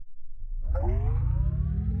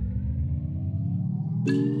Yo,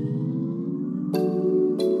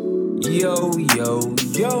 yo,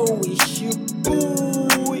 yo, it's your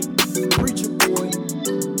boy, Preacher Boy.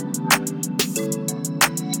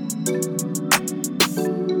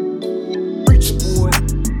 Preacher Boy,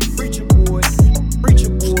 Preacher Boy, Preacher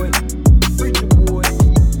Boy, Preacher Boy,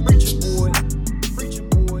 Preacher Boy, Preacher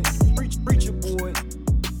Boy, Preacher Boy,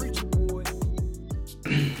 Preacher Boy.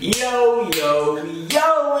 Yo, yo,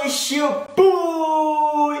 yo, it's your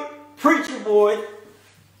boy, Preacher Boy.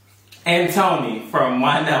 And Tony from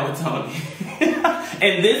Wind Down with Tony.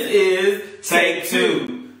 And this is Take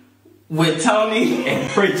Two with Tony and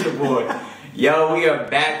Preacher Boy. Yo, we are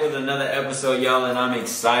back with another episode, y'all, and I'm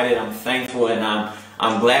excited, I'm thankful, and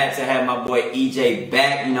I'm glad to have my boy EJ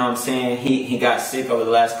back. You know what I'm saying? He got sick over the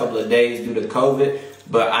last couple of days due to COVID,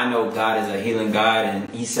 but I know God is a healing God, and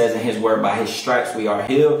he says in his word, by his stripes we are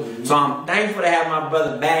healed. Mm-hmm. So I'm thankful to have my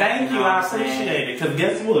brother back. Thank you, I appreciate it. Because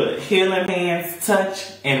guess what? Healing hands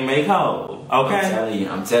touch and make whole. Okay? I'm telling you.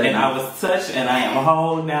 And I was touched and I am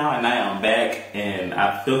whole now and I am back and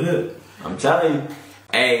I feel good. I'm telling you.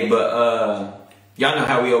 Hey, but y'all know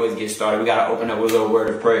how we always get started. We got to open up with a little word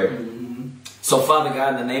of prayer. Mm-hmm. So, Father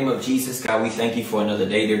God, in the name of Jesus, God, we thank you for another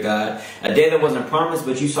day, dear God. A day that wasn't promised,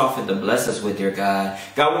 but you saw fit to bless us with, dear God.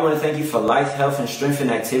 God, we want to thank you for life, health, and strength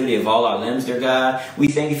and activity of all our limbs, dear God. We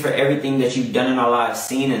thank you for everything that you've done in our lives,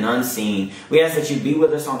 seen and unseen. We ask that you be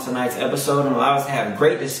with us on tonight's episode and allow us to have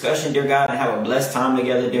great discussion, dear God, and have a blessed time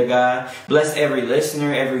together, dear God. Bless every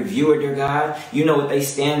listener, every viewer, dear God. You know what they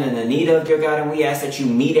stand in the need of, dear God, and we ask that you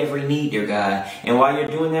meet every need, dear God. And while you're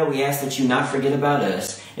doing that, we ask that you not forget about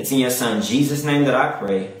us. It's in your son Jesus' name that I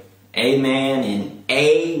pray. Amen and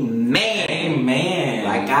amen. Amen.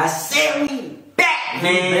 Like I said, we back,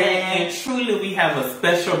 man. And truly we have a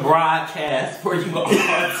special broadcast for you all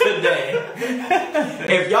today.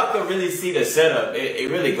 If y'all could really see the setup, it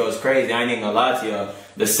really goes crazy. I ain't even gonna lie to y'all.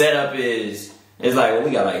 The setup is like,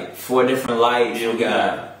 we got like 4 different lights. Yeah, we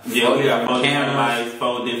got 4 different lights,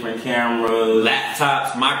 4 different cameras,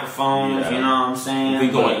 laptops, microphones, you know what I'm saying? We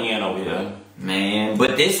going in over here. Man,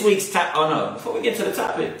 but this week's before we get to the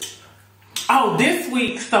topic. Oh, this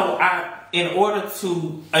week, so in order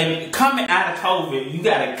to, coming out of COVID, you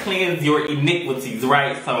gotta cleanse your iniquities,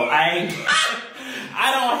 right? So I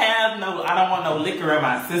don't want no liquor in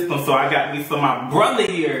my system, so I got me some, my brother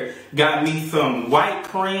here got me some white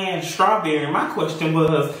crayon strawberry. My question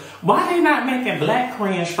was, why they not making black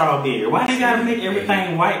crayon strawberry? Why they gotta make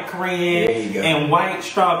everything white crayon and white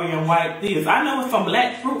strawberry and white this? I know there's some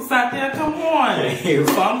black fruits out there, come on. So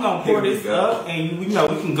I'm gonna pour this up and you know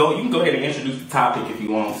you can go ahead and introduce the topic if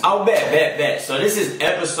you want. Oh, bet. So this is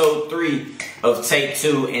episode 3 of Take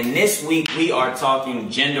 2, and this week we are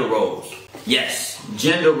talking gender roles. Yes,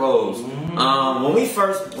 gender roles.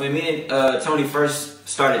 Mm-hmm. When me and Tony first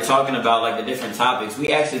started talking about like the different topics,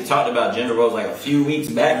 we actually talked about gender roles like a few weeks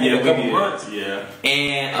back, a couple months. Yeah.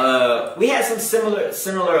 And we had some similar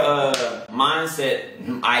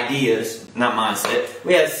mindset ideas, not mindset.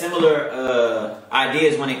 We had similar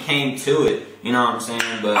ideas when it came to it. You know what I'm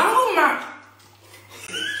saying? But oh my!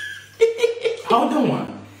 Hold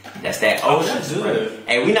on. That's that Ocean Spray.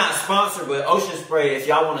 Hey, we not sponsored, but Ocean Spray, if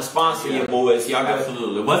y'all want to sponsor your boys, y'all go.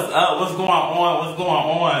 Absolutely. What's up? What's going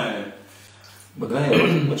on? But go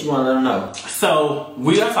ahead. What you want to let them know? So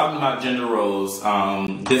we are talking about gender roles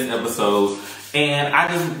this episode,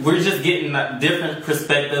 and we're just getting different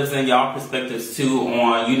perspectives and y'all perspectives too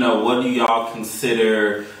on what do y'all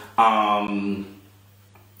consider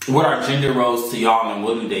what are gender roles to y'all and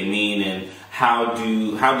what do they mean, and how do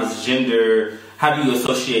you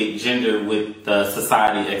associate gender with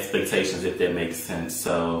society expectations, if that makes sense.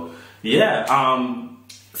 So yeah.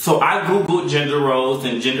 So I googled gender roles,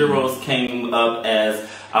 and gender roles came up as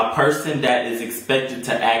a person that is expected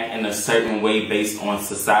to act in a certain way based on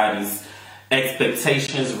society's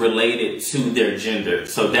expectations related to their gender.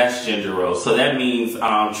 So that's gender roles. So that means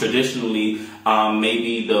traditionally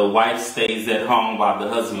maybe the wife stays at home while the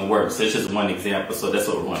husband works. It's just one example. So that's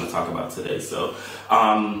what we're going to talk about today. So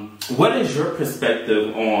what is your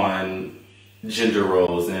perspective on gender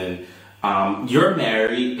roles? And you're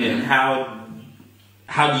married, and how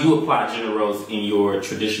do you apply gender roles in your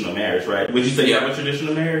traditional marriage, right? Would you say you have a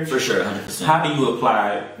traditional marriage? For sure, 100%. How do you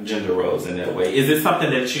apply gender roles in that way? Is it something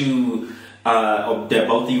that you, that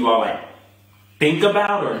both of you all like think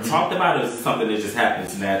about or talked about, or is it something that just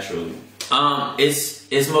happens naturally?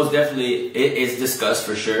 It's most definitely, it's discussed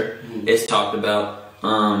for sure. Mm-hmm. It's talked about.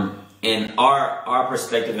 In our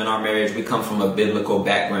perspective in our marriage, we come from a biblical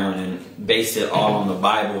background and base it all on the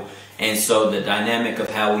Bible. And so the dynamic of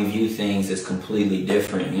how we view things is completely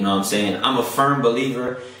different. You know what I'm saying? I'm a firm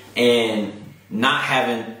believer in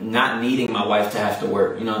not needing my wife to have to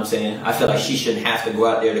work. You know what I'm saying? I feel like she shouldn't have to go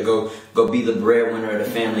out there to go be the breadwinner of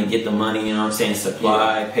the family, get the money, you know what I'm saying,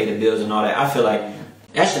 supply, pay the bills and all that. I feel like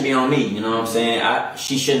that should be on me, you know what I'm saying?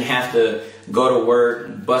 She shouldn't have to go to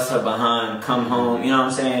work, bust her behind, come home, you know what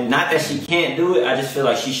I'm saying? Not that she can't do it, I just feel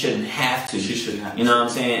like she shouldn't have to. She shouldn't have to. You know what I'm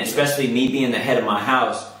saying? Especially me being the head of my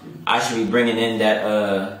house, I should be bringing in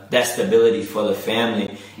that stability for the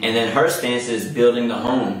family. And then her stance is building the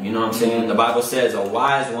home, you know what I'm saying? The Bible says a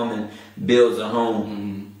wise woman builds a home,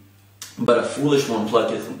 but a foolish one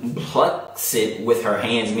plucks it with her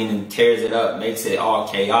hands, meaning tears it up, makes it all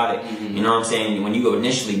chaotic. You know what I'm saying? When you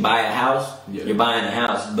initially buy a house, you're buying a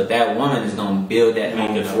house, but that woman is going to build that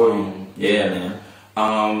home for you. Yeah,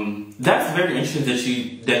 man. That's very interesting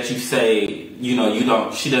that you say, you don't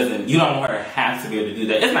want her to have to be able to do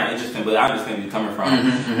that. It's not interesting, but I understand where you're coming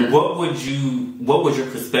from. What would your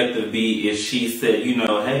perspective be if she said,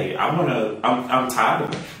 hey, I'm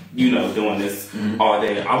tired of doing this all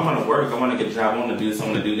day. I want to work. I want to get a job. I want to do this. I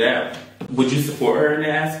want to do that. Would you support her in that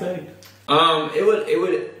aspect? It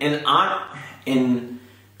would, in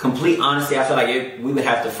complete honesty, I feel like we would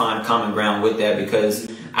have to find common ground with that,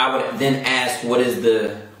 because I would then ask, what is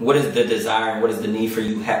the desire and what is the need for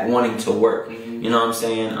you wanting to work? You know what I'm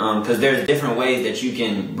saying? Because there's different ways that you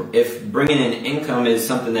can, if bringing in income is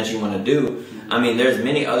something that you want to do, I mean, there's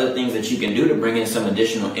many other things that you can do to bring in some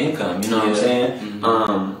additional income. You know what I'm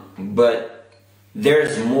saying? But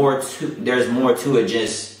there's more to it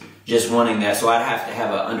just wanting that. So I'd have to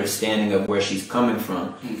have an understanding of where she's coming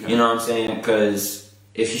from. You know what I'm saying? Because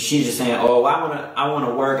if she's just saying, "Oh, I want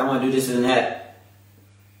to work. I want to do this and that,"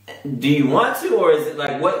 do you want to, or is it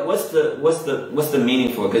like what's the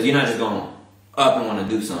meaning for it? Because you're not just going up and want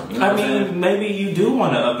to do something. You know what I'm saying? Maybe you do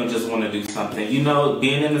want to up and just want to do something.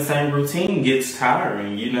 Being in the same routine gets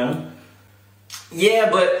tiring. Yeah,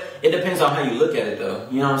 but it depends on how you look at it, though.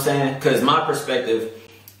 You know what I'm saying? Because my perspective,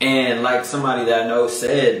 and like somebody that I know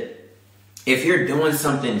said, if you're doing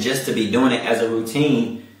something just to be doing it as a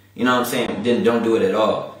routine, you know what I'm saying, then don't do it at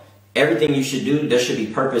all. Everything you should do, there should be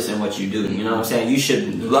purpose in what you do. You know what I'm saying? You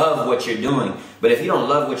should love what you're doing. But if you don't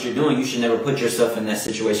love what you're doing, you should never put yourself in that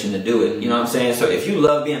situation to do it. You know what I'm saying? So if you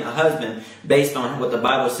love being a husband based on what the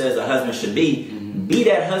Bible says a husband should be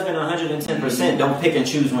that husband 110%. Don't pick and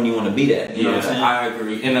choose when you want to be that. You know what I'm saying? I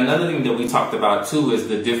agree. And another thing that we talked about too is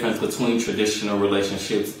the difference between traditional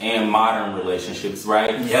relationships and modern relationships,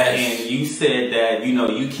 right? Yes. And you said that,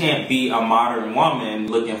 you can't be a modern woman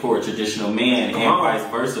looking for a traditional man and vice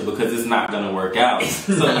versa, because it's not going to work out.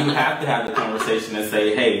 So you have to have the conversation and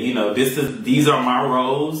say, hey, these are my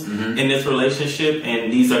roles in this relationship,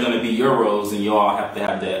 and these are going to be your roles, and you all have to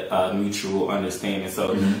have that mutual understanding.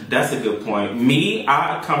 So that's a good point.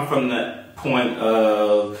 I come from the point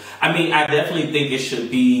of, I definitely think it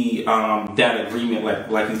should be that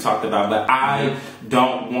agreement like you talked about, but I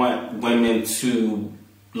don't want women to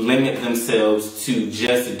limit themselves to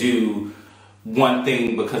just do one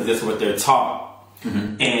thing because that's what they're taught.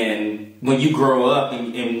 And when you grow up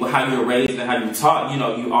and how you're raised and how you're taught,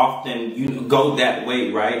 you often go that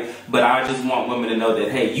way, right? But I just want women to know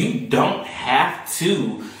that, hey, you don't have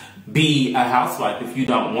to be a housewife if you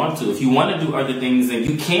don't want to. If you want to do other things, and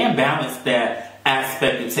you can balance that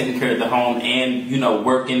aspect of taking care of the home and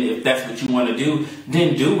working, if that's what you want to do,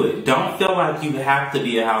 then do it. Don't feel like you have to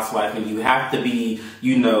be a housewife and you have to be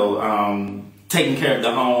taking care of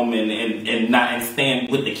the home and stand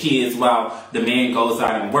with the kids while the man goes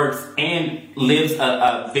out and works and lives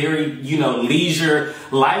a very leisure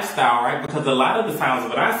lifestyle, right? Because a lot of the times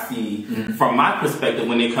what I see from my perspective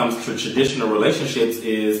when it comes to traditional relationships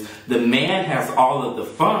is the man has all of the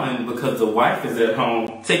fun because the wife is at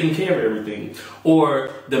home taking care of everything,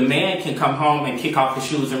 or the man can come home and kick off his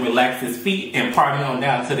shoes and relax his feet and party on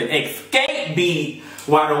down to the escape beat,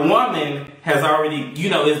 while the woman has already,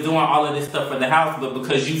 is doing all of this stuff for the house, but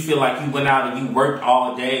because you feel like you went out and you worked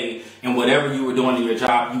all day and whatever you were doing in your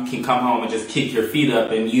job, you can come home and just kick your feet up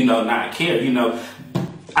and, not care.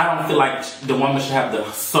 I don't feel like the woman should have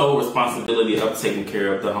the sole responsibility of taking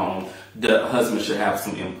care of the home. The husband should have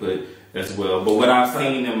some input as well. But what I've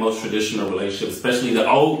seen in most traditional relationships, especially the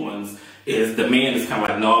old ones, is the man is kind of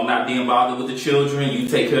like, no, I'm not being bothered with the children. You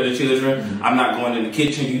take care of the children. I'm not going in the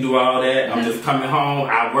kitchen. You do all that. I'm just coming home.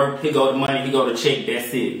 I work. He go to money. He go to check.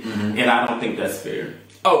 That's it. And I don't think that's fair.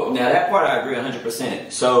 Oh, now that part I agree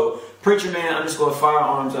 100%. So Preacher Man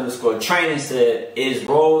 _firearms _training said, is it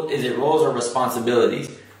roles or responsibilities?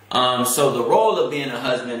 So the role of being a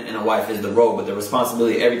husband and a wife is the role, but the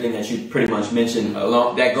responsibility, everything that you pretty much mentioned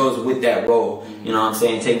along, that goes with that role. You know what I'm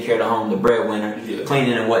saying? Taking care of the home, the breadwinner,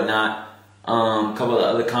 cleaning and whatnot. A couple of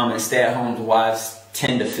other comments: stay at home wives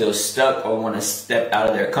tend to feel stuck or want to step out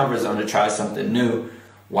of their comfort zone to try something new.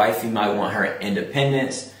 Wifey might want her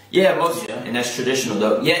independence. Yeah, and that's traditional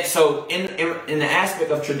though. Yeah, so in the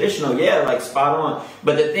aspect of traditional, yeah, like spot on.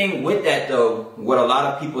 But the thing with that though, what a lot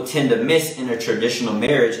of people tend to miss in a traditional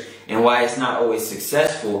marriage and why it's not always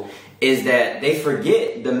successful is that they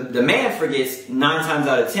forget, the man forgets 9 times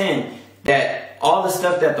out of 10 that all the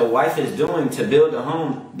stuff that the wife is doing to build the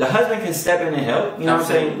home, the husband can step in and help. You know what I'm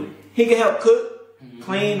saying? He can help cook,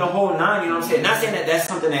 clean, the whole 9, you know what I'm saying? Not saying that that's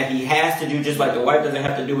something that he has to do, just like the wife doesn't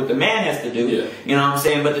have to do what the man has to do. Yeah. You know what I'm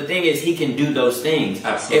saying? But the thing is, he can do those things.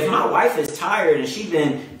 Absolutely. If my wife is tired and she's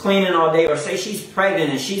been cleaning all day, or say she's pregnant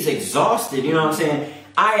and she's exhausted, you know what I'm saying?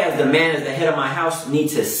 I, as the man, as the head of my house, need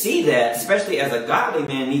to see that, especially as a godly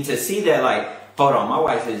man, need to see that, like, hold on, my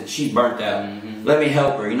wife she's burnt out. Let me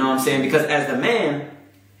help her, you know what I'm saying? Because as the man,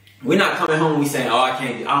 we're not coming home and we saying, oh, I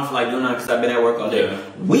don't feel like doing nothing because I've been at work all day. Yeah.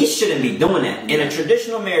 We shouldn't be doing that. In a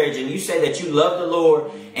traditional marriage, and you say that you love the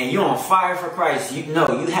Lord and you're on fire for Christ, you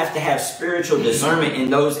have to have spiritual discernment in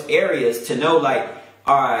those areas to know, like,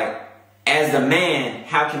 all right, as the man,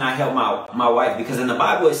 how can I help my wife? Because in the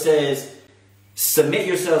Bible it says, submit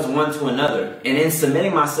yourselves one to another. And in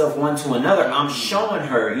submitting myself one to another, I'm showing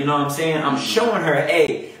her, you know what I'm saying? I'm showing her,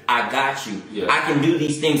 hey, I got you. Yeah. I can do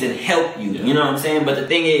these things and help you. Yeah. You know what I'm saying? But the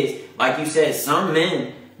thing is, like you said, some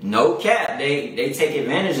men, no cap, they take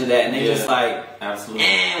advantage of that. And they just like, absolutely.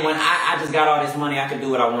 Man, when I just got all this money, I can do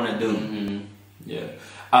what I want to do. Mm-hmm.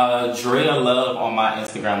 Yeah. Drea Love on my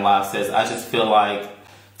Instagram Live says, I just feel like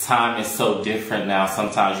time is so different now.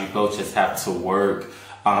 Sometimes you both just have to work.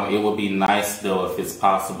 It would be nice though if it's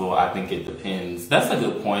possible. I think it depends. That's a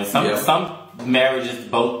good point. Some marriages,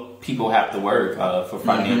 both people have to work for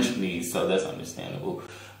financial needs, so that's understandable.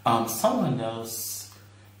 Someone else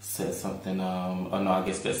said something. Oh no, I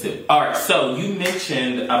guess that's it. All right. So you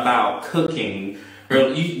mentioned about cooking.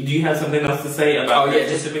 Do you have something else to say about? Oh yeah,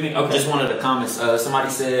 just one of the comments.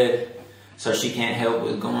 Somebody said, so she can't help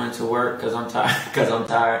with going to work because I'm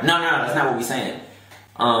tired. No, that's not what we're saying.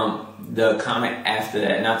 The comment after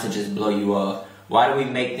that, not to just blow you off. Why do we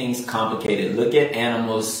make things complicated? Look at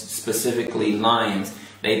animals, specifically lions.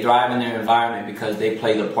 They thrive in their environment because they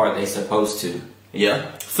play the part they're supposed to.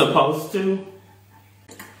 Yeah? Supposed to?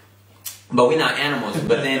 But we're not animals.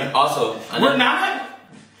 But then also... We're not?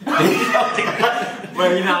 But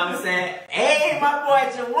you know what I'm saying? Hey, my boy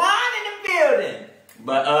Jawan in the building!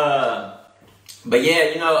 But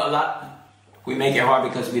yeah, a lot... We make it hard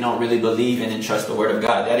because we don't really believe in and trust the word of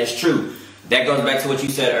God. That is true. That goes back to what you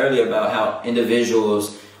said earlier about how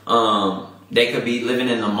individuals, they could be living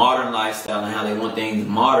in a modern lifestyle and how they want things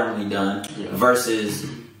modernly done versus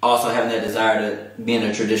also having that desire to be in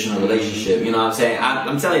a traditional relationship. You know what I'm saying?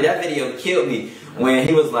 I'm telling you, that video killed me when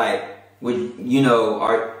he was like,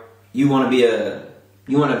 you want to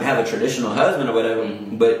have a traditional husband or whatever,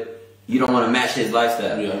 but you don't want to match his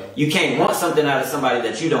lifestyle. Yeah. You can't want something out of somebody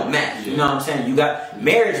that you don't match. Yeah. You know what I'm saying?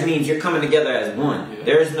 Marriage means you're coming together as one. Yeah.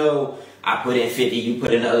 There's no, I put in 50, you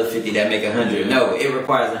put in the other 50, that make 100. Yeah. No, it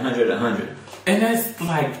requires 100. And that's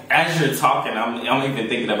like, as you're talking, I'm even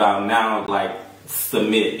thinking about now, like,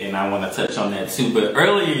 submit, and I want to touch on that too. But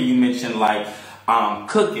earlier you mentioned like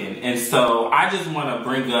cooking, and so I just want to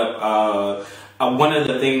bring up one of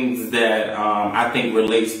the things that I think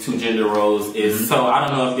relates to gender roles is, so I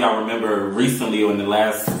don't know if y'all remember recently or in the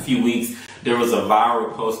last few weeks, there was a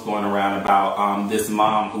viral post going around about this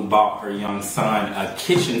mom who bought her young son a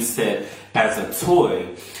kitchen set as a toy.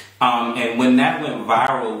 And when that went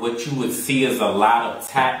viral, what you would see is a lot of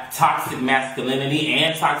toxic masculinity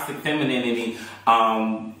and toxic femininity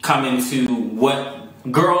come into what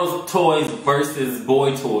girls' toys versus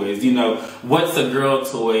boy toys. What's a girl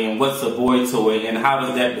toy and what's a boy toy, and how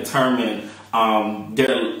does that determine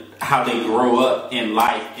how they grow up in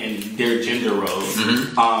life and their gender roles?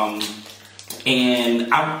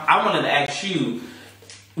 And I wanted to ask you,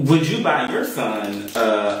 would you buy your son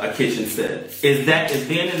a kitchen set? Is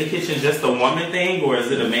being in the kitchen just a woman thing, or is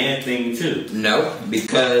it a man thing too? No,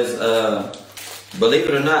 because believe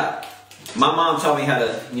it or not, my mom taught me how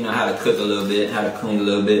to cook a little bit, how to clean a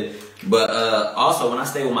little bit. But also when I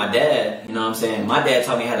stay with my dad, you know what I'm saying? My dad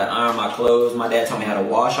taught me how to iron my clothes. My dad taught me how to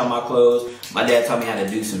wash all my clothes. My dad taught me how to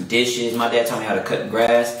do some dishes. My dad taught me how to cut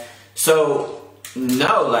grass. So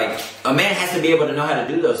no, like, a man has to be able to know how to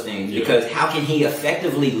do those things, because how can he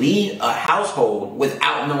effectively lead a household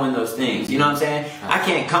without knowing those things? You know what I'm saying? I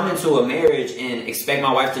can't come into a marriage and expect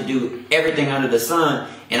my wife to do everything under the sun,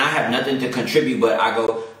 and I have nothing to contribute, but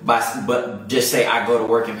just say I go to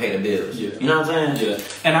work and pay the bills. Yeah. You know what I'm saying? Yeah.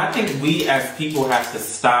 And I think we as people have to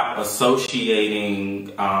stop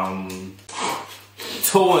associating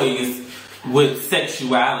toys with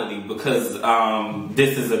sexuality, because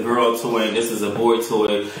this is a girl toy and this is a boy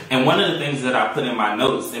toy. And one of the things that I put in my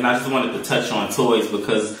notes, and I just wanted to touch on toys,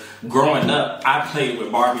 because growing up I played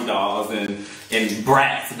with Barbie dolls and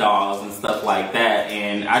Bratz dolls and stuff like that.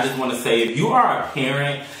 And I just want to say, if you are a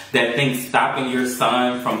parent that thinks stopping your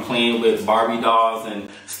son from playing with Barbie dolls and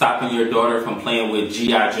stopping your daughter from playing with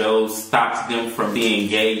G.I. Joe stops them from being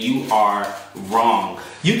gay, you are wrong.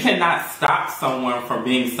 You cannot stop someone from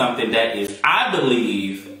being something that is, I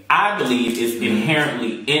believe is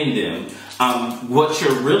inherently in them. What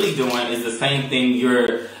you're really doing is the same thing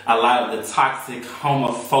a lot of the toxic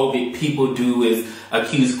homophobic people do, is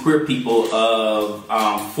accuse queer people of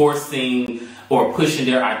forcing or pushing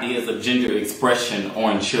their ideas of gender expression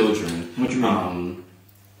on children. What you mean?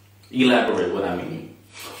 Elaborate what I mean.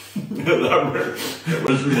 Elaborate.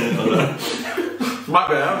 What you mean? My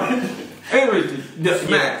bad. Anyways,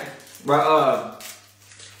 smack. Bro,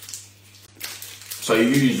 so you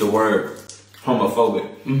use the word homophobic.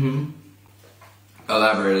 Mm-hmm.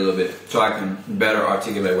 Elaborate a little bit so I can better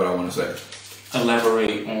articulate what I want to say.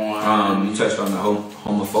 Elaborate on... You touched on the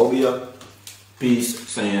homophobia piece,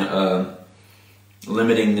 saying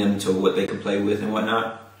limiting them to what they can play with and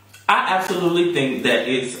whatnot. I absolutely think that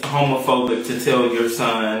it's homophobic to tell your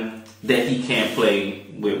son that he can't play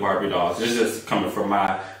with Barbie dolls. It's just coming from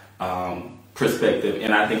my perspective,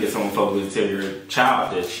 and I think it's homophobic to tell your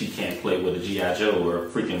child that she can't play with a G.I. Joe or a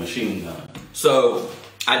freaking machine gun. So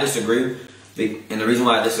I disagree, and the reason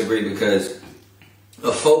why I disagree, because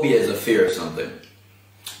a phobia is a fear of something.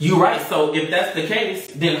 You're right. So if that's the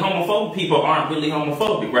case, then homophobic people aren't really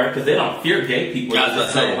homophobic, right? Because they don't fear gay people. They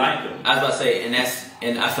just don't like them. I was about to say,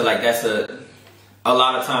 and I feel like that's a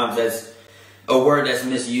lot of times that's a word that's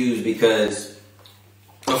misused, because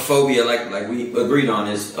a phobia, like we agreed on,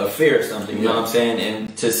 is a fear of something. You know what I'm saying?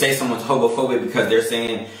 And to say someone's homophobic because they're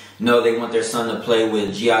saying no, they want their son to play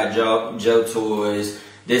with G.I. Joe toys,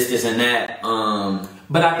 this and that.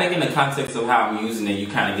 But I think in the context of how I'm using it, you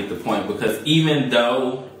kind of get the point, because even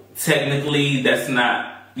though technically that's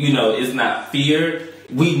not, it's not fear,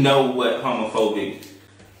 we know what homophobic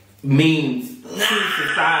means to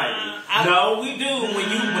society. No, we do.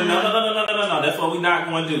 No. That's what we're not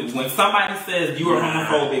going to do. When somebody says you are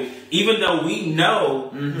homophobic, even though we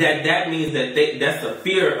know that means that that's a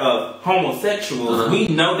fear of homosexuals, we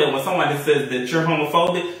know that when somebody says that you're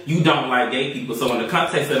homophobic, you don't like gay people. So in the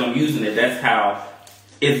context that I'm using it, that's how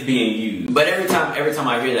it's being used. But every time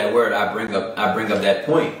I hear that word, I bring up that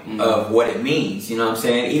point of what it means. You know what I'm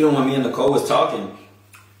saying? Even when me and Nicole was talking,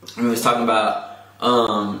 we was talking about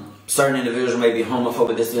certain individuals may be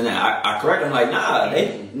homophobic, this and that. I correct them, like, nah,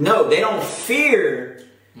 they don't fear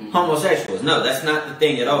homosexuals. No, that's not the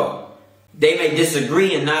thing at all. They may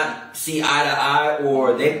disagree and not see eye to eye,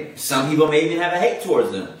 or some people may even have a hate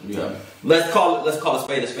towards them. Yeah. Let's call a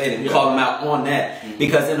spade and call them out on that.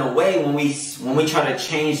 Because in a way, when we try to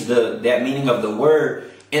change that meaning of the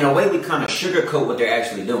word, in a way we kind of sugarcoat what they're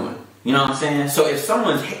actually doing. You know what I'm saying? So if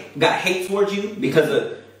someone's got hate towards you because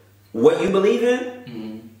of what you believe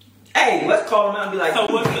in, hey, let's call them out and be like, so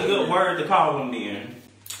what's a good word to call them then?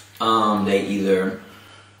 They either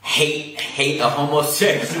hate a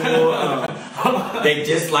homosexual, they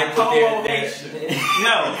dislike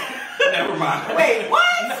No, never mind. Wait,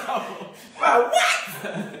 what? No. Bro,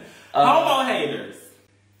 what? Homo haters.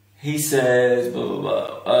 He says, blah,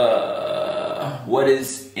 blah, blah. What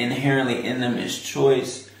is inherently in them is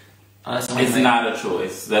choice. It's not a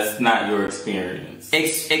choice. That's not your experience.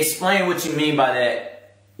 Explain what you mean by that.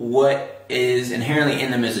 What is inherently in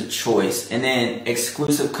them is a choice. And then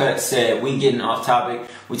Exclusive Cut said, we getting off topic.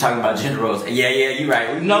 We talking about gender roles. Yeah, you're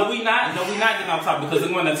right. No, we not getting off topic, because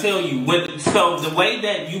I'm going to tell you. So the way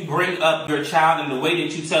that you bring up your child and the way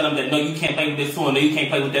that you tell them that no, you can't play with this toy, no, you can't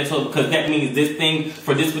play with that toy, because that means this thing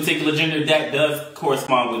for this particular gender, that does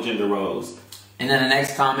correspond with gender roles. And then the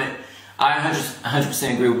next comment, I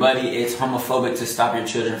 100% agree with Buddy. It's homophobic to stop your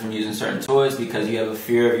children from using certain toys because you have a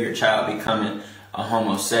fear of your child becoming a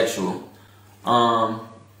homosexual. I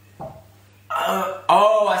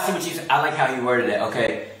see what you said. I like how you worded it.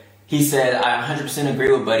 Okay. He said, I 100%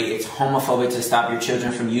 agree with Buddy. It's homophobic to stop your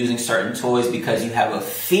children from using certain toys because you have a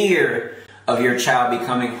fear of your child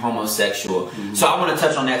becoming homosexual. So I want to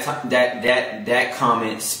touch on that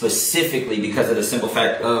comment specifically because of the simple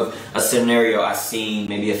fact of a scenario I seen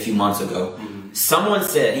maybe a few months ago. Someone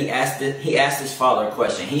said, he asked his father a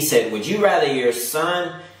question. He said, would you rather your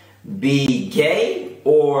son be gay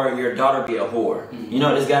or your daughter be a whore? You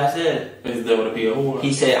know what this guy said? His daughter be a whore.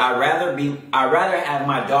 He said, I'd rather have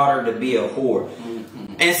my daughter to be a whore.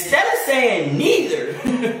 Instead of saying neither,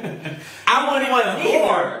 I wouldn't want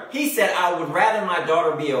neither. He said, I would rather my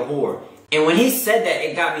daughter be a whore. And when he said that,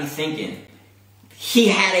 it got me thinking. He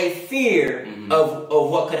had a fear of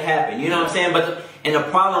what could happen. You know what I'm saying? But and the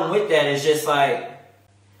problem with that is just like,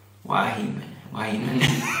 why he man? Why he man?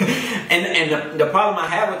 and the problem I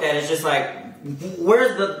have with that is just like,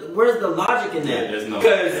 where's the logic in that?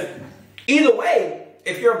 Because either way,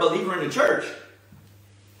 if you're a believer in the church,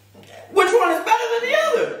 which one is better than the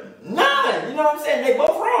other? None. You know what I'm saying? They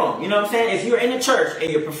both wrong. You know what I'm saying? If you're in the church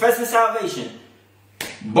and you're professing salvation,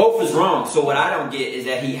 both is wrong. So what I don't get is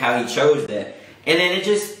that how he chose that. And then it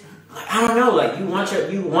just, I don't know, like you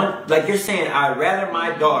want, like you're saying, I'd rather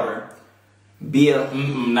my daughter be a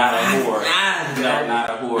not a whore. Not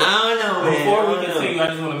a whore. I don't know, man. Before we continue, I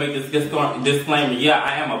just want to make this disclaimer. Yeah,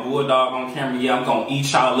 I am a bulldog on camera. Yeah, I'm gonna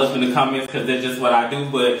eat y'all up in the comments because that's just what I do.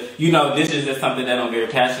 But you know, this is just something that I'm very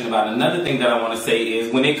passionate about. Another thing that I want to say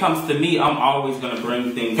is, when it comes to me, I'm always gonna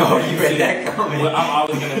bring things. Oh, you read that comment? I'm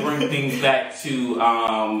always gonna bring things back to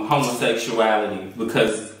homosexuality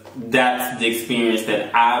because that's the experience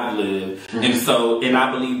that I've lived, and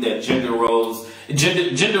I believe that gender roles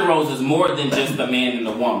is more than just a man and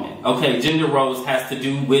a woman. Okay, gender roles has to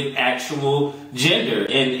do with actual gender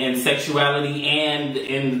and sexuality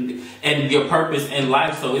and your purpose in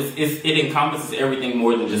life. So it encompasses everything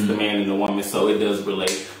more than just the man and the woman. So it does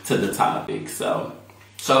relate to the topic. So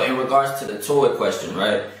in regards to the toy question,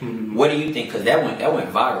 right? What do you think? Because that went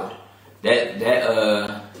viral.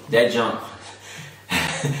 That jump.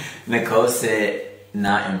 Nicole said,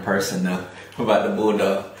 "Not in person though." About the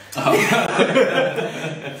bulldog.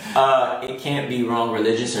 It can't be wrong,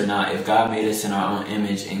 religious or not. If God made us in our own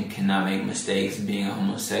image and cannot make mistakes, being a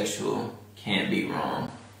homosexual can't be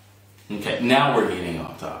wrong. Okay, now we're getting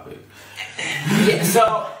off topic. Yeah,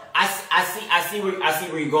 so I see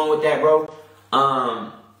where you're going with that, bro.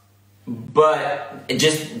 But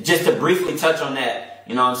just to briefly touch on that,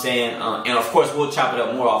 you know what I'm saying, and of course we'll chop it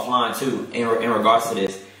up more offline too in regards to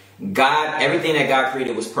this. Everything that God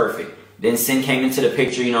created was perfect. Then sin came into the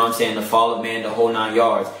picture, you know what I'm saying, the fall of man, the whole 9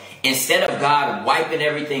 yards. Instead of God wiping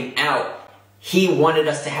everything out, he wanted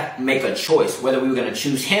us to make a choice, whether we were going to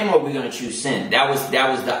choose him or we were going to choose sin. That was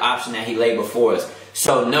the option that he laid before us.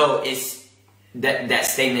 So no, it's that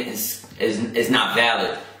statement is not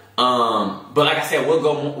valid. But like I said,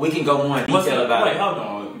 we can go more in detail about it. Wait, hold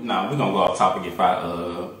on. No, we're gonna go off topic if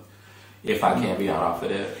I can't be out off of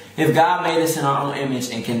that. If God made us in our own image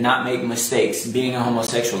and cannot make mistakes, being a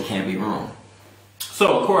homosexual can't be wrong.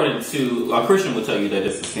 So according to a Christian will tell you that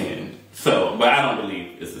it's a sin. So, but I don't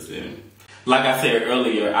believe it's a sin. Like I said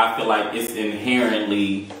earlier, I feel like it's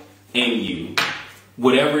inherently in you.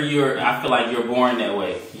 I feel like you're born that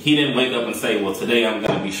way. He didn't wake up and say, well, today I'm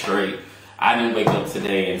going to be straight. I didn't wake up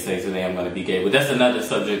today and say today I'm going to be gay. But that's another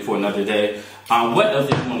subject for another day. What else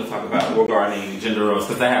did you want to talk about regarding gender roles?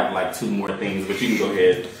 Because I have like 2 more things, but you can go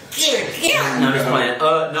ahead. Yeah. No, I'm just playing.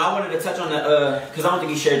 No, I wanted to touch on the because I don't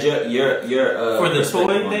think you shared your for the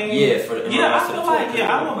toy thing. Yeah, I feel like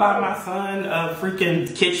I will buy my son a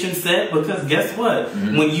freaking kitchen set because guess what?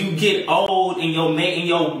 When you get old and your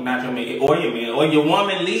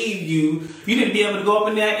woman leave you, you need to be able to go up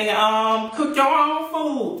in there and cook your own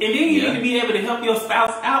food, and then you need to be able to help your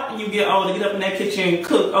spouse out when you get old to get up in that kitchen and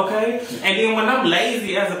cook, okay? And then when I'm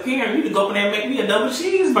lazy as a parent, you need to go up in there and make me a double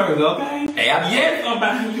cheeseburger, okay? Hey, I'm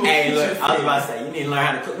buying you. Hey, look, I was about to say, you need to learn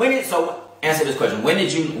how to cook. So, answer this question.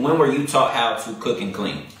 When were you taught how to cook and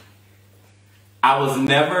clean? I was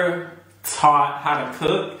never taught how to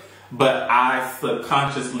cook, but I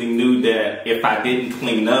subconsciously knew that if I didn't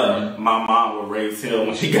clean up, my mom would raise hell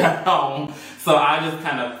when she got home. So I just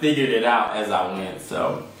kind of figured it out as I went,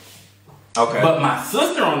 so. Okay. But my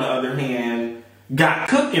sister, on the other hand, got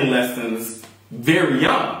cooking lessons very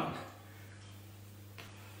young.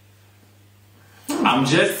 I'm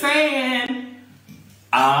just saying.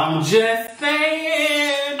 I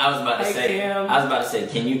was about to say,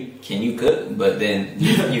 can you cook? But then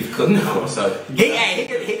you've cooked before, so he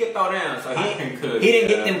could throw down. So he didn't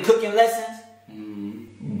get them cooking lessons,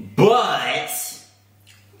 but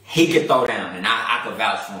he could throw down, and I could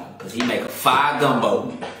vouch for him because he make a fire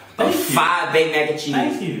gumbo, a fire baked mac and cheese.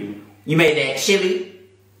 Thank you. You made that chili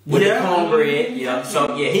with the cornbread. Yeah.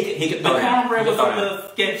 So yeah, he could throw down. The cornbread was a little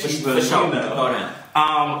sketchy, for sure. Throw down.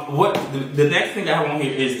 What the next thing that I want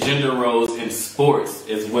here is gender roles in sports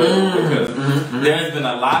as well, because there's been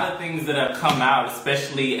a lot of things that have come out,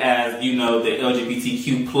 especially as you know the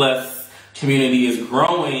LGBTQ plus community is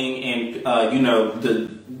growing, and you know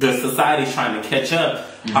the society's trying to catch up.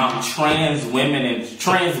 Trans women and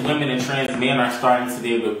trans men are starting to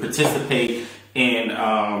be able to participate in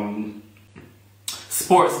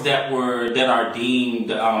sports that are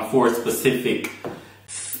deemed for a specific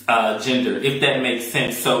gender, if that makes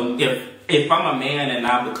sense. So if if I'm a man and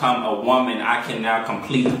I become a woman, I can now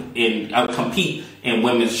compete in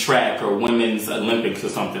women's track or women's Olympics or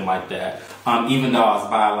something like that. Even though I was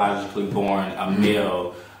biologically born a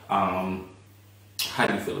male. How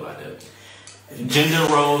do you feel about that? Gender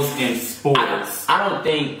roles in sports. I don't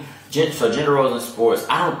think so. Gender roles in sports.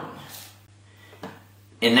 I don't.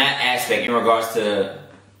 In that aspect, in regards to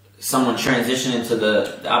someone transitioning to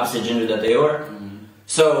the opposite gender that they are.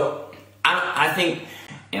 So I think,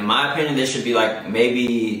 in my opinion, there should be like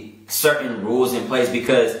maybe certain rules in place,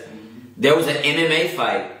 because there was an MMA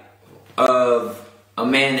fight of a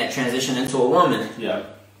man that transitioned into a woman. Yeah.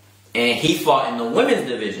 And he fought in the women's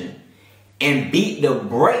division and beat the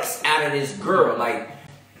brakes out of this girl. Like,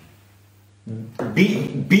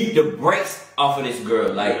 beat the brakes off of this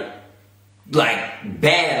girl. Like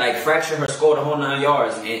bad. Like, fractured her skull the whole 9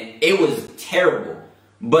 yards. And it was terrible.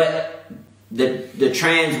 But the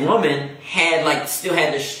trans woman had, still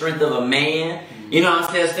had the strength of a man. You know what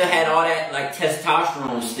I'm saying? Still had all that,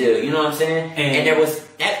 testosterone still. You know what I'm saying? And there was,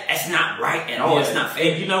 that's not right at all. Yeah. It's not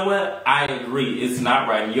fair. And you know what? I agree. It's not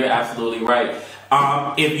right. You're absolutely right.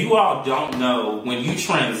 If you all don't know, when you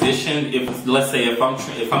transition, let's say if I'm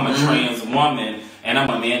a trans woman and I'm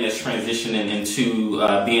a man that's transitioning into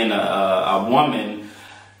being a woman,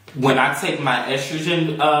 when I take my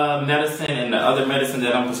estrogen medicine and the other medicine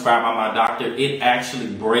that I'm prescribed by my doctor, it actually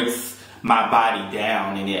breaks my body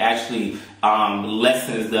down, and it actually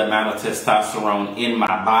lessens the amount of testosterone in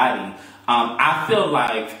my body. I feel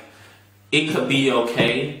like it could be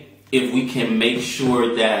okay if we can make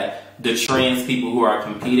sure that the trans people who are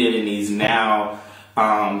competing in these now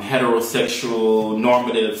heterosexual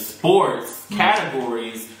normative sports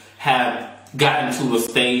categories have gotten to a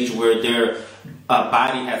stage where their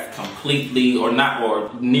body has completely or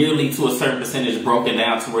nearly to a certain percentage broken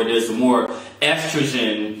down to where there's more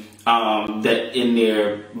estrogen that in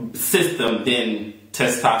their system than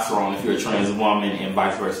testosterone if you're a trans woman, and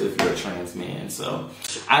vice versa if you're a trans man. So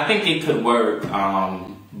I think it could work.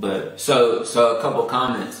 But so a couple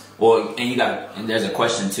comments. Well, and there's a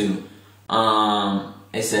question too.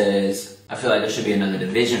 It says, I feel like there should be another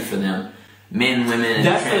division for them. Men, women, and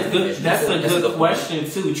trans. That's a good question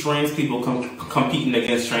too. Trans people competing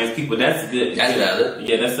against trans people. That's good. That's valid.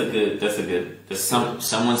 Yeah, that's a good.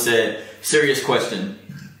 Someone said, serious question.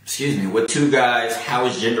 Excuse me. With two guys, how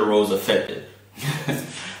is gender roles affected?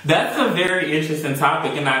 That's a very interesting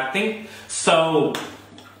topic, and I think so.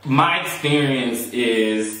 My experience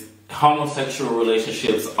is homosexual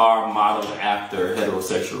relationships are modeled after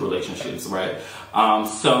heterosexual relationships, right?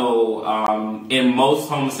 In most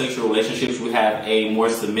homosexual relationships, we have a more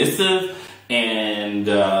submissive and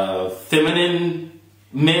feminine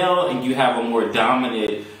male, and you have a more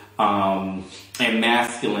dominant and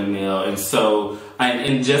masculine male. And so,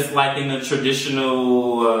 and just like in a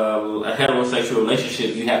traditional heterosexual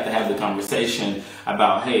relationship, you have to have the conversation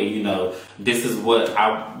about, hey, you know, this is what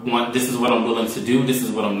I want, this is what I'm willing to do, this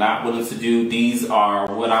is what I'm not willing to do, these are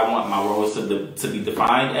what I want my roles to be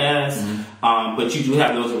defined as. But you do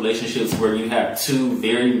have those relationships where you have two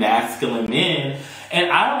very masculine men,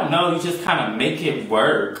 and I don't know, you just kind of make it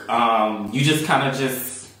work. You just kind of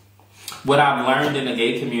what I've learned in the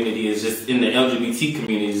gay community is just in the LGBT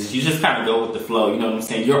communities, you just kind of go with the flow. You know what I'm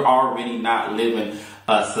saying? You're already not living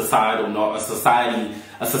a societal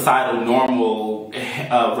normal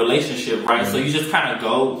relationship, right? So you just kind of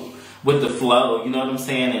go with the flow. You know what I'm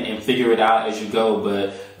saying? And figure it out as you go.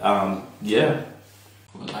 But yeah,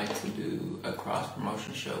 would like to do a cross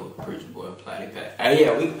promotion show with Preacher Boy Platy Pack.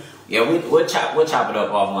 We'll chop it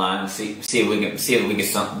up offline. See if we can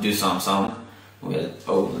do something.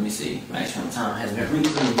 Let me see. Maximum time has been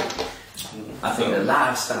reached. I think the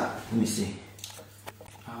live stop. Let me see.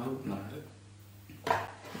 I hope not.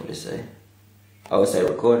 What did it say? Oh, it say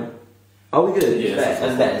recording. Oh, we good. Yeah,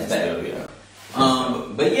 it's back. Still, yeah.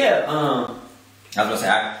 But yeah, I was gonna say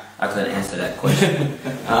I couldn't answer that question.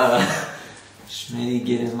 Schmitty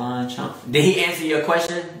get in line, chomp. Did he answer your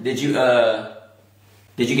question? Did you get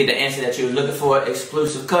the answer that you were looking for?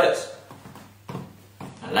 Exclusive cuts.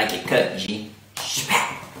 I like it cut, G.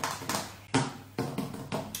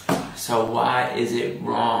 So why is it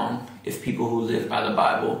wrong if people who live by the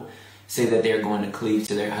Bible say that they're going to cleave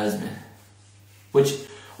to their husband? What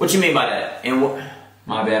you mean by that? And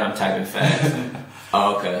my bad, I'm typing fast.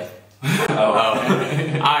 Oh, okay.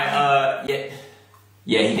 Alright,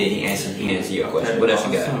 yeah, he did. He answered your question. What else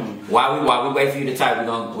you got? While we wait for you to type,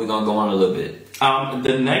 we're gonna go on a little bit.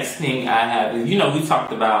 The next thing I have is, we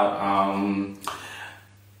talked about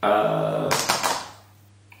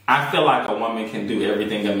I feel like a woman can do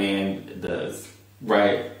everything a man does,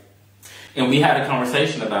 right? and we had a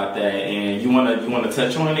conversation about that. And you wanna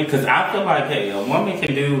touch on it, because I feel like, hey, a woman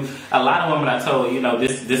can do. A lot of women I told,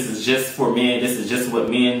 this is just for men. This is just what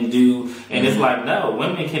men do, and it's like, no,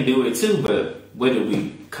 women can do it too. But what did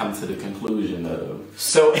we come to the conclusion of?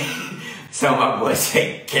 So my boy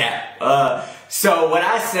said cap. So what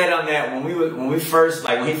I said on that when he first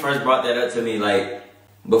brought that up to me, like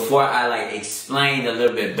before I explained a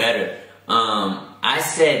little bit better, I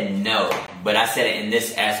said no, but I said it in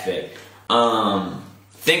this aspect.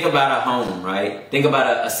 Think about a home, right? Think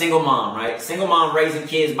about a single mom, right? Single mom raising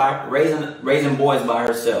kids raising boys by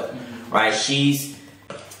herself, right?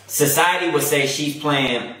 Society would say she's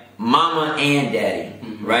playing mama and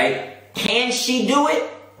daddy, right? Can she do it?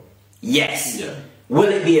 Yes. Yeah. Will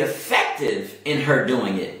it be effective in her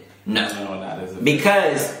doing it? No. No, not as effective.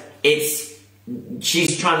 Because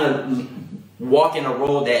she's trying to walk in a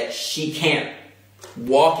role that she can't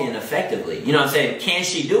walk in effectively. You know what I'm saying? Can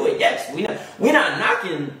she do it? Yes. We're not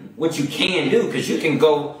knocking what you can do, because you can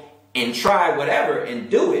go and try whatever and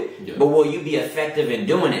do it. Yeah. But will you be effective in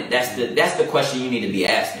doing it? That's the question you need to be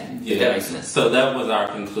asking. Yeah. If that makes sense. So that was our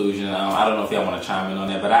conclusion. I don't know if y'all want to chime in on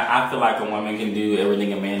that, but I feel like a woman can do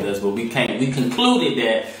everything a man does. But we concluded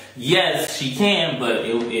that yes, she can, but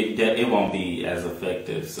it won't be as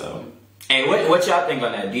effective. So, hey, what y'all think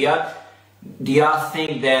on that? Do y'all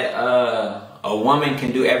think that a woman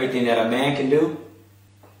can do everything that a man can do?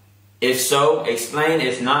 If so, explain.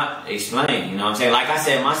 If not, explain. You know what I'm saying? Like I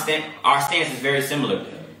said, our stance is very similar.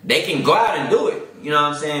 They can go out and do it. You know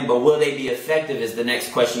what I'm saying? But will they be effective is the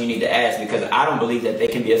next question you need to ask, because I don't believe that they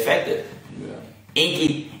can be effective. Yeah.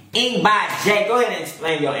 Ink by Jay, go ahead and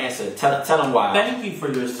explain your answer. Tell them why. Thank you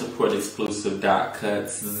for your support exclusive dot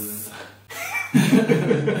cuts.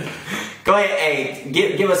 Go ahead, hey,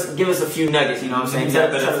 give us a few nuggets. You know what I'm saying?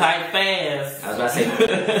 Tell type fast. I was about to say,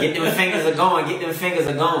 get them fingers a going. Get them fingers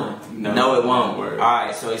a going. No, it won't. All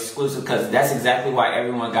right, so exclusive, because that's exactly why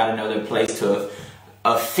everyone got to know their place to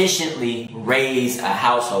efficiently raise a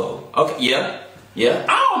household. Okay, yeah.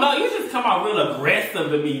 I don't know. You just come out real aggressive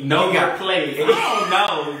to me. Know your place. I don't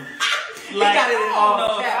know. Like, got it in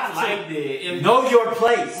all caps. Like, know your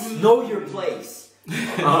place. Know your place.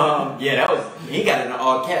 Yeah, he got it in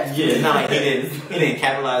all caps. Yeah. It's not like he didn't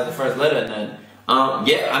capitalize the first letter or nothing.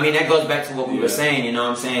 Yeah, I mean, that goes back to what we were saying, you know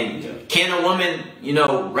what I'm saying? Yeah. Can a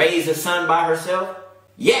woman, raise a son by herself?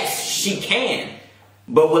 Yes, she can.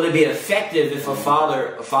 But will it be effective if a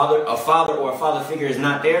father or a father figure is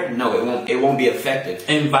not there? No, it won't be effective.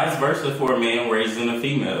 And vice versa for a man raising a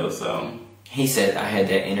female, so. He said I had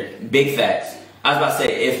that big facts. I was about to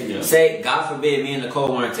say, say, God forbid, me and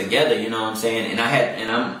Nicole weren't together, you know what I'm saying, and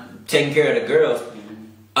I'm taking care of the girls,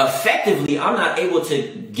 effectively, I'm not able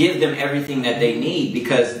to give them everything that they need,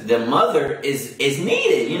 because the mother is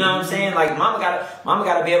needed, you know what I'm saying? Like, mama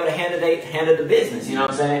gotta be able to handle the business, you know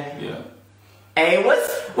what I'm saying? Yeah. Hey,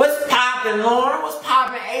 what's poppin', Lauren? What's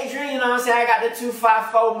poppin', Adrian? You know what I'm saying? I got the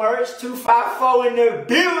 254 merch, 254 in the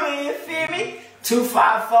building, you feel me?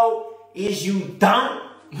 254, is you dumb?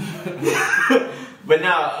 But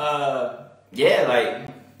now, yeah,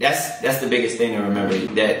 like that's the biggest thing to remember,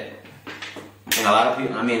 that, and a lot of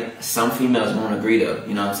people, I mean, some females won't agree though,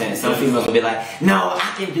 you know what I'm saying? Some females will be like, no,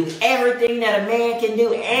 I can do everything that a man can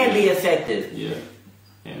do and be effective. Yeah.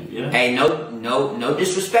 Hey, no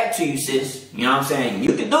disrespect to you, sis. You know what I'm saying?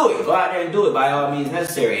 You can do it. Go out there and do it by all means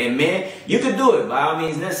necessary. And men, you can do it by all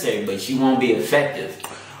means necessary, but you won't be effective.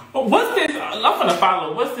 What's this? I'm gonna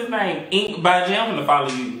follow. What's his name? Ink by Jay. I'm gonna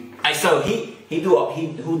follow you. Hey, so he do all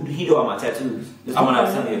my tattoos. This one I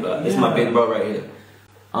was telling you about. This is my big bro right here.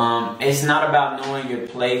 It's not about knowing your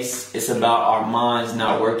place. It's about our minds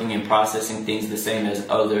not working and processing things the same as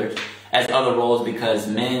other roles, because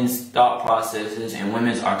men's thought processes and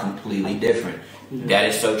women's are completely different. Yeah. That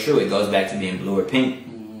is so true. It goes back to being blue or pink.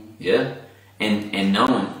 Yeah. And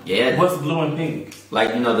knowing. Yeah. What's blue and pink?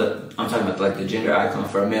 Like, I'm talking about like the gender icon.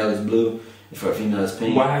 For a male is blue, and for a female is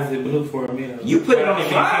pink. Why is it blue for a male? You put it on the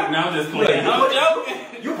fly. No, I'm just playing. I'm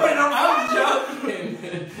joking. You put it on the fly.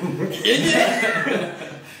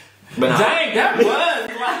 But dang, that was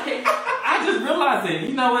like, I just realized it.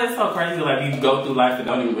 You know what? It's so crazy. Like, you go through life and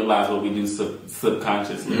don't even realize what we do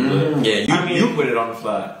subconsciously. Yeah, you put it on the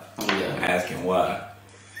fly. Yeah, asking why.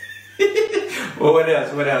 Well, what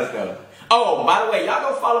else? What else though? Oh, by the way, y'all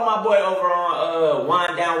go follow my boy over on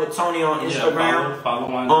Wind Down with Tony on Instagram, follow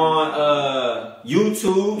on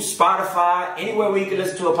YouTube, Spotify, anywhere where you can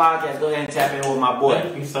listen to a podcast. Go ahead and tap in with my boy.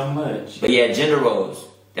 Thank you so much. But yeah, gender roles.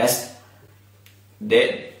 That's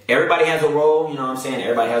that. Everybody has a role, you know what I'm saying?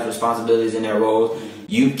 Everybody has responsibilities in their roles.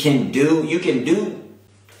 You can do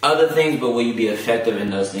other things, but will you be effective in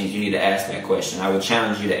those things? You need to ask that question. I would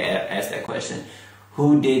challenge you to ask that question.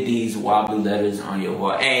 Who did these wobbly letters on your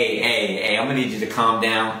wall? Hey, I'm gonna need you to calm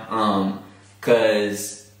down,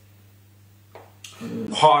 cause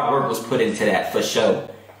hard work was put into that for sure,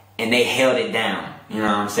 and they held it down. You know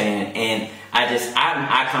what I'm saying? And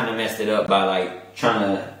I kind of messed it up by like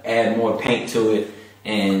trying to add more paint to it,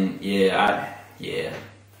 and I did.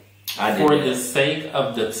 For the sake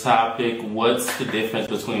of the topic, what's the difference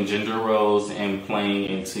between gender roles and playing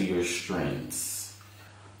into your strengths?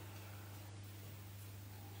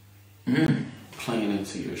 Playing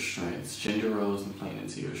into your strengths. Gender roles and playing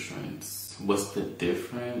into your strengths. What's the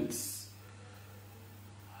difference?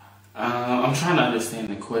 I'm trying to understand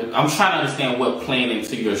the question. I'm trying to understand what playing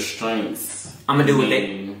into your strengths. I'm gonna do what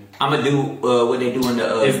they. I'm gonna do what they do in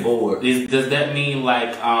the board. Does that mean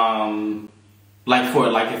like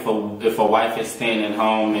if a wife is staying at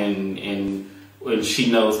home and she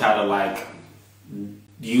knows how to like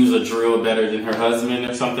use a drill better than her husband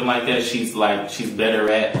or something like that? She's better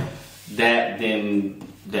at that than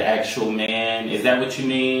the actual man. Is that what you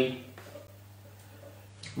mean?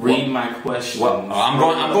 Read my question. Well, I'm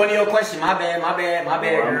going to your question. My bad. I'm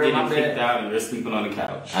getting kicked out and you're sleeping on the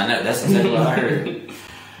couch. I know, that's exactly what I heard.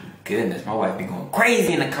 Goodness, my wife be going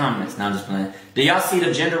crazy in the comments. Now I'm just playing. Did y'all see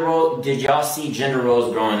the gender role? Did y'all see gender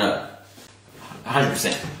roles growing up?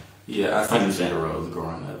 100%. Yeah, I see gender roles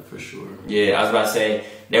growing up for sure. Yeah, I was about to say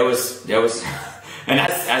there was, and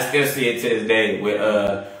I still see it to this day with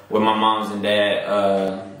my moms and dad,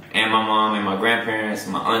 and my mom and my grandparents,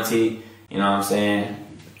 and my auntie. You know what I'm saying?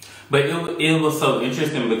 But it was so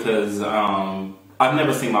interesting because I've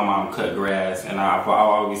never seen my mom cut grass, and I've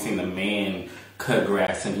always seen the man cut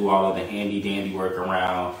grass and do all of the handy dandy work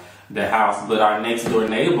around the house. But our next door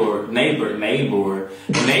neighbor,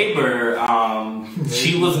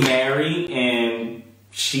 she was married and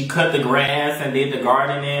she cut the grass and did the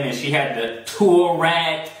gardening, and she had the tool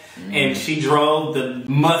rack, and she drove the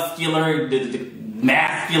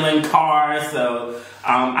masculine car. So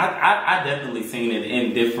I definitely seen it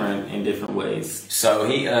in different ways. So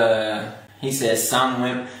he says some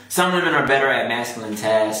women are better at masculine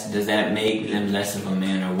tasks. Does that make them less of a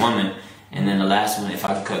man or woman? And then the last one, if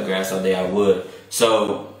I could cut grass all day, I would.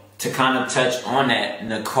 So to kind of touch on that,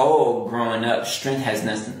 Nicole growing up, strength has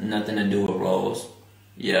nothing to do with roles.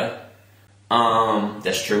 Yeah,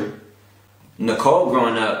 that's true. Nicole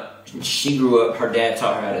growing up, she grew up. Her dad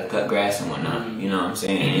taught her how to cut grass and whatnot. You know what I'm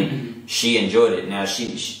saying? And she enjoyed it. Now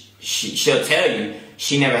she'll tell you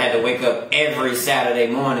she never had to wake up every Saturday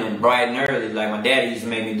morning bright and early like my daddy used to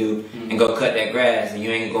make me do and go cut that grass, and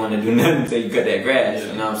you ain't going to do nothing until you cut that grass.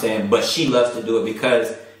 You know what I'm saying? But she loves to do it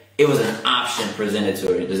because it was an option presented to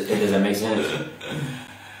her. Does that make sense?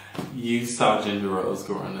 You saw gender roles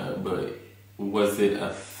growing up, but was it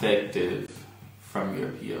effective from your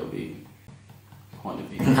POV point of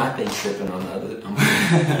view? I think tripping on the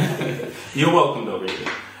other. You're welcome though, Richard.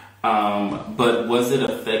 But was it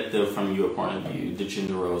effective from your point of view, the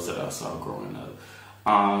gender roles that I saw growing up?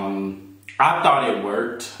 I thought it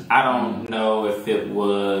worked. I don't know if it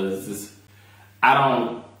was. I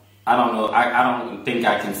don't know. I don't think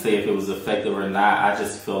I can say if it was effective or not. I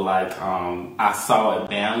just feel like I saw it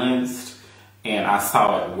balanced and I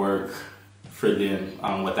saw it work for them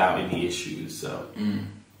without any issues. So.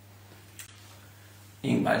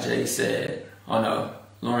 Ink by Jay said, "Oh no."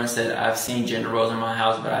 Lauren said, "I've seen gender roles in my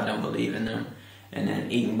house, but I don't believe in them." And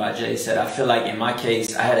then Eaton by Jay said, "I feel like in my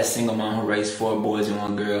case, I had a single mom who raised 4 boys and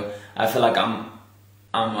 1 girl. I feel like in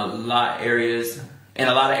a lot of areas,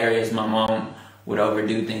 my mom would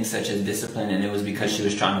overdo things such as discipline, and it was because she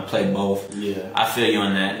was trying to play both." Yeah. I feel you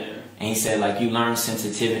on that. Yeah. And he said, like, you learn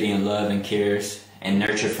sensitivity and love and cares and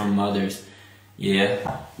nurture from mothers. Yeah.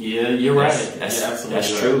 Yeah, you're right.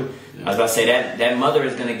 That's true. Yeah. I was about to say that mother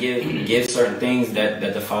is going to give certain things that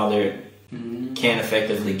the father can't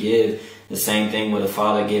effectively give. The same thing with a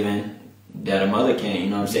father giving that a mother can't. You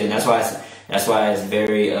know what I'm saying? That's why it's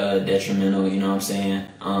very detrimental. You know what I'm saying?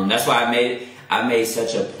 That's why I made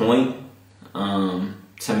such a point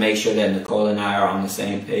to make sure that Nicole and I are on the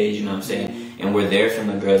same page. You know what I'm saying? And we're there for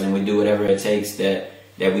the girls, and we do whatever it takes that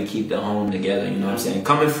we keep the home together. You know what I'm saying?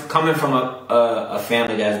 Coming from a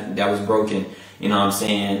family that was broken. You know what I'm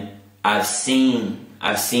saying? I've seen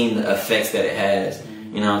the effects that it has.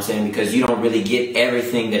 You know what I'm saying? Because you don't really get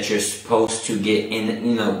everything that you're supposed to get in,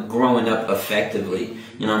 you know, growing up effectively.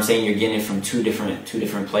 You know what I'm saying? You're getting it from two different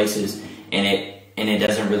places, and it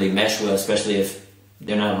doesn't really mesh well, especially if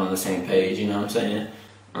they're not on the same page. You know what I'm saying?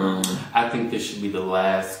 I think this should be the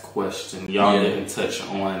last question. Y'all didn't touch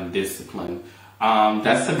on discipline.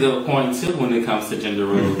 That's a good point too when it comes to gender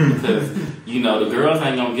roles because the girls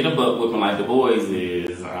ain't gonna get a butt whipping like the boys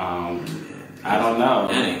is. I don't know.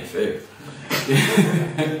 That ain't fair.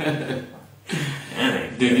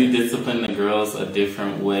 Do you discipline the girls a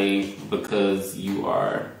different way because you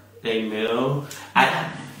are a male?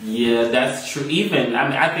 Yeah, that's true.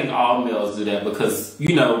 I think all males do that because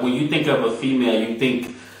when you think of a female, you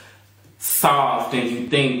think soft and you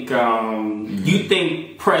think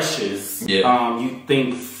precious. Yeah. You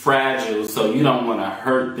think fragile, so you don't want to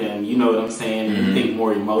hurt them. You know what I'm saying? Mm-hmm. You think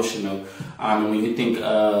more emotional. When you think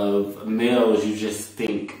of males, you just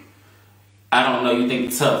think, I don't know, you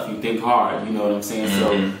think tough, you think hard. You know what I'm saying?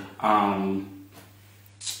 Mm-hmm.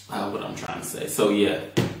 So, what I'm trying to say. So yeah,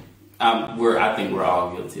 I think we're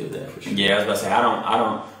all guilty of that for sure. Yeah, I was about to say I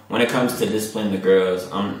don't. When it comes to disciplining the girls,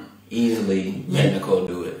 I'm easily letting Nicole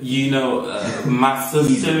do it. My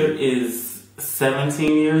sister is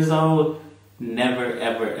 17 years old. Never,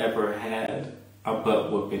 ever, ever had a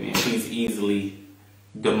butt whooping, and she's easily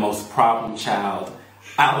the most problem child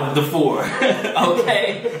out of the four.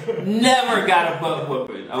 Okay, never got a butt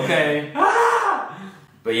whooping. Okay,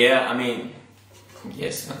 but yeah, I mean,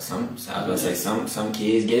 yes, I was gonna say some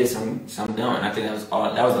kids get it, some don't. And I think that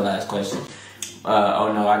was the last question.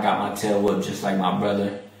 Oh no, I got my tail whooped just like my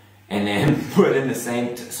brother. And then, but in the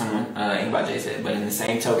same, Inkbot J said, but in the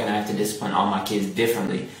same token, I have to discipline all my kids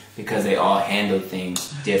differently because they all handle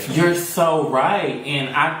things differently. You're so right.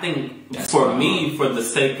 And I think for me, for the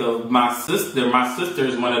sake of my sister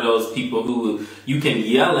is one of those people who you can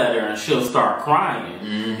yell at her and she'll start crying.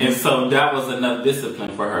 Mm-hmm. And so that was enough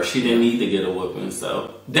discipline for her. She didn't need to get a whooping.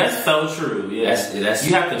 So that's so true. Yeah. That's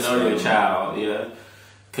you have to know your child. Yeah.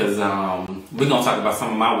 Because we're going to talk about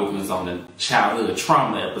some of my whoopings on the childhood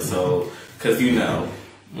trauma episode. Because,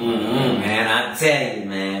 man, I tell you,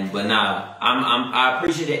 man. But nah, I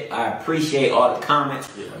appreciate it. I appreciate all the comments,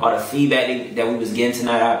 all the feedback that we was getting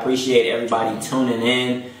tonight. I appreciate everybody tuning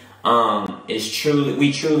in.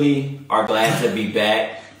 We truly are glad to be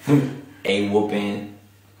back. A whooping.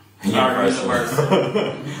 But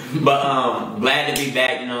glad to be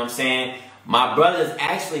back, you know what I'm saying? My brother's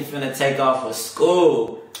actually finna take off of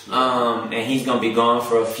school. And he's gonna be gone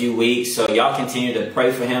for a few weeks, so y'all continue to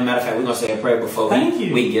pray for him. Matter of fact, we're gonna say a prayer before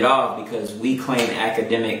we get off because we claim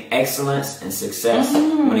academic excellence and success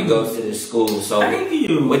when he goes to this school. So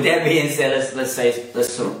with that being said,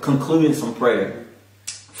 let's conclude in some prayer.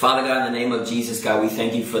 Father God, in the name of Jesus, God, we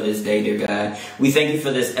thank you for this day, dear God. We thank you for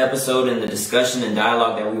this episode and the discussion and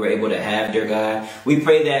dialogue that we were able to have, dear God. We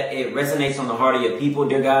pray that it resonates on the heart of your people,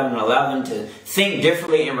 dear God, and allow them to think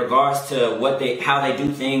differently in regards to how they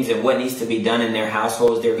do things and what needs to be done in their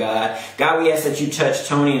households, dear God. God, we ask that you touch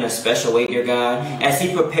Tony in a special way, dear God, as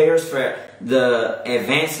he prepares for the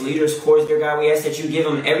advanced leaders course, dear God. We ask that you give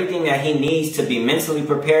him everything that he needs to be mentally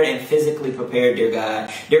prepared and physically prepared, dear God.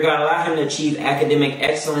 Dear God, allow him to achieve academic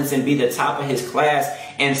excellence and be the top of his class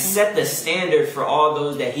and set the standard for all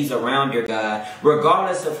those that he's around, dear God.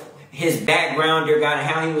 Regardless of his background, dear God, and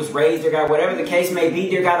how he was raised, dear God, whatever the case may be,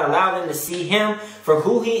 dear God, allow them to see him for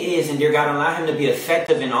who he is, and dear God, allow him to be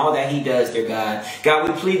effective in all that he does, dear God. God,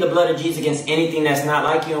 we plead the blood of Jesus against anything that's not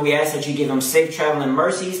like you, and we ask that you give him safe traveling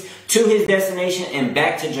mercies to his destination and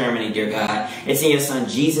back to Germany, dear God. It's in your son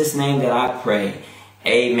Jesus' name that I pray.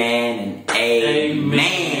 Amen and amen.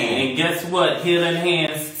 And guess what? Healing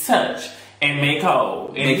hands touch and make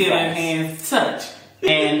whole. And healing hands touch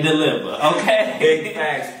and deliver. Okay? Big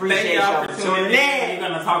facts. Appreciate y'all for tuning in. You're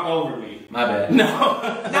going to talk over me. My bad. No. Hold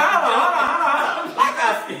on.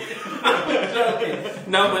 I'm joking.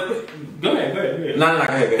 No, but go ahead. No, go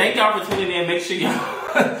ahead. Thank y'all for tuning in. Make sure you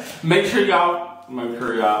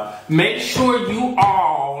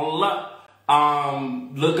all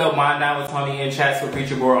look up Wind Down with Tony and Chats with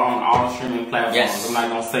Preacher Boy on all streaming platforms. Yes. I'm not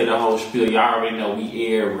gonna say the whole spiel. Y'all already know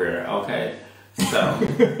we everywhere. Okay. So,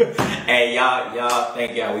 hey y'all,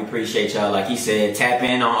 thank y'all. We appreciate y'all. Like he said, tap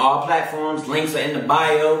in on all platforms. Links are in the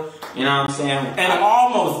bio. You know what I'm saying? And I'm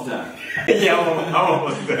almost done. Yeah, I'm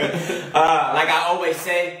almost done. Like I always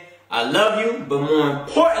say, I love you, but more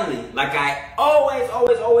importantly, like I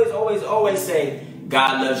always say,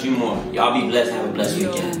 God loves you more. Y'all be blessed and have a blessed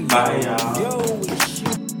weekend. Bye, y'all.